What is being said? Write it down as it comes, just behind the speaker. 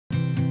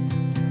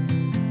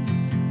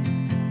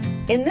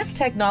In this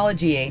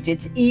technology age,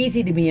 it's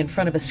easy to be in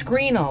front of a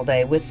screen all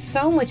day with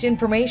so much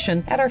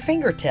information at our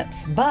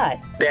fingertips,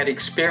 but that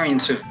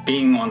experience of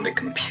being on the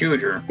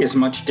computer is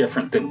much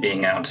different than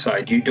being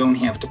outside. You don't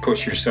have to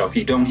push yourself.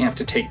 You don't have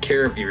to take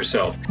care of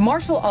yourself.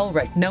 Marshall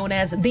Ulrich, known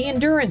as the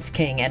Endurance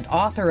King and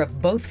author of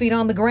Both Feet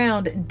on the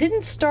Ground,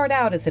 didn't start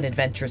out as an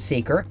adventure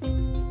seeker,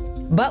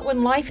 but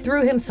when life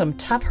threw him some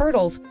tough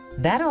hurdles,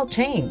 that all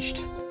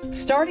changed.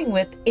 Starting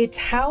with, it's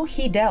how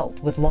he dealt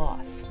with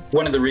loss.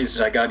 One of the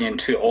reasons I got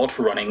into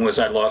ultra running was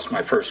I lost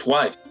my first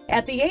wife.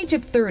 At the age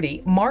of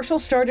 30, Marshall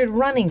started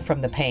running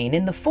from the pain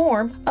in the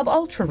form of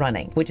ultra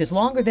running, which is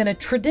longer than a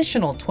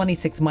traditional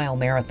 26-mile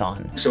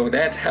marathon. So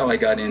that's how I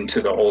got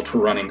into the ultra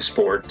running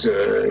sport,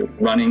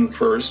 running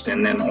first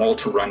and then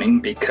ultra running,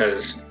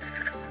 because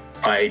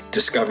I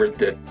discovered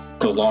that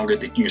the longer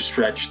that you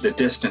stretch the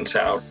distance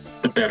out,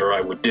 the better I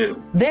would do.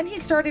 Then he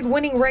started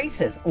winning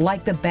races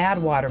like the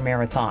Badwater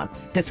Marathon,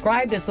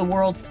 described as the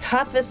world's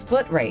toughest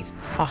foot race,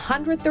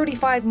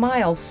 135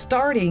 miles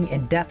starting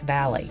in Death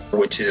Valley,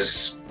 which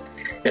is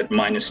at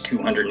minus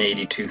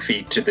 282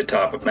 feet to the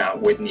top of Mount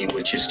Whitney,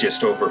 which is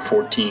just over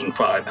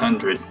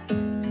 14,500.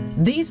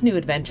 These new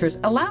adventures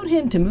allowed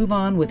him to move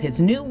on with his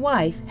new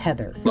wife,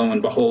 Heather. Lo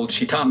and behold,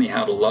 she taught me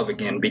how to love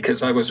again,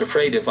 because I was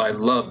afraid if I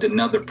loved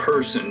another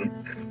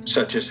person,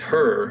 such as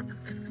her,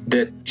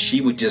 that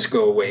she would just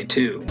go away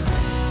too.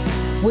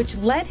 Which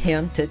led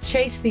him to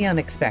chase the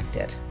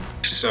unexpected.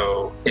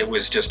 So it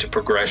was just a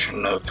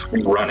progression of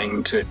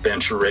running to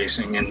adventure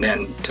racing and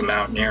then to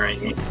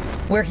mountaineering,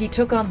 where he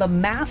took on the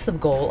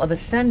massive goal of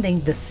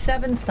ascending the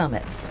 7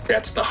 summits.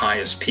 That's the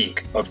highest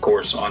peak, of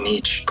course, on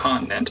each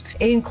continent,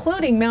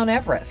 including Mount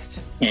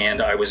Everest.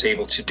 And I was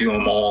able to do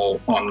them all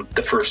on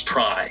the first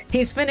try.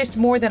 He's finished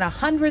more than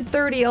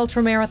 130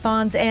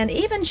 ultramarathons and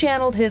even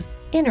channeled his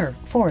inner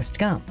Forrest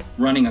Gump.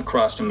 Running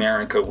across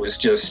America was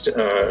just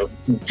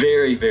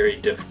very, very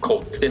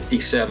difficult.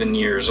 57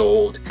 years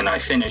old, and I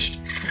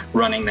finished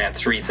running that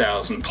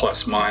 3,000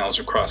 plus miles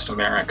across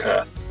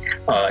America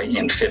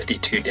in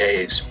 52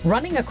 days.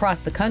 Running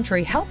across the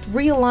country helped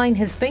realign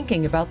his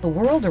thinking about the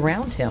world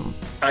around him.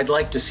 I'd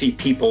like to see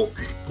people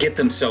get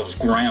themselves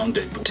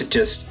grounded, to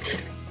just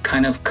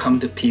kind of come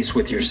to peace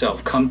with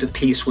yourself, come to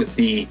peace with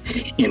the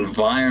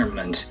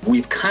environment.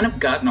 We've kind of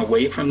gotten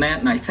away from that,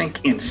 and I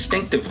think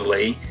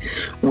instinctively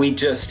we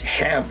just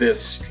have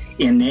this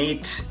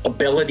innate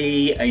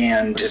ability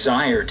and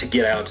desire to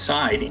get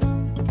outside.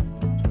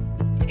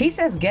 He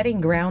says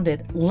getting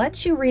grounded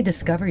lets you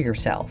rediscover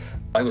yourself.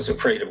 I was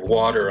afraid of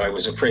water, I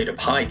was afraid of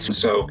heights,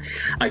 so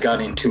I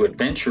got into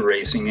adventure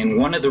racing, and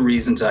one of the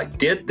reasons I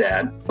did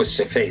that was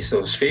to face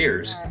those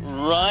fears.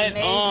 Right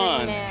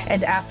on.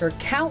 And after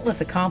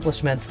countless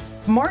accomplishments,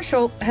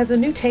 Marshall has a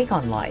new take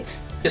on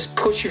life. Just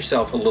push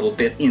yourself a little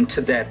bit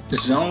into that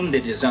zone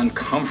that is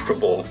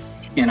uncomfortable,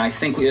 and I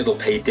think it'll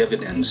pay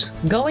dividends.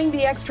 Going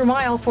the extra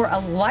mile for a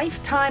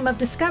lifetime of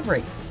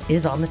discovery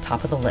is on the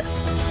top of the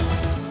list.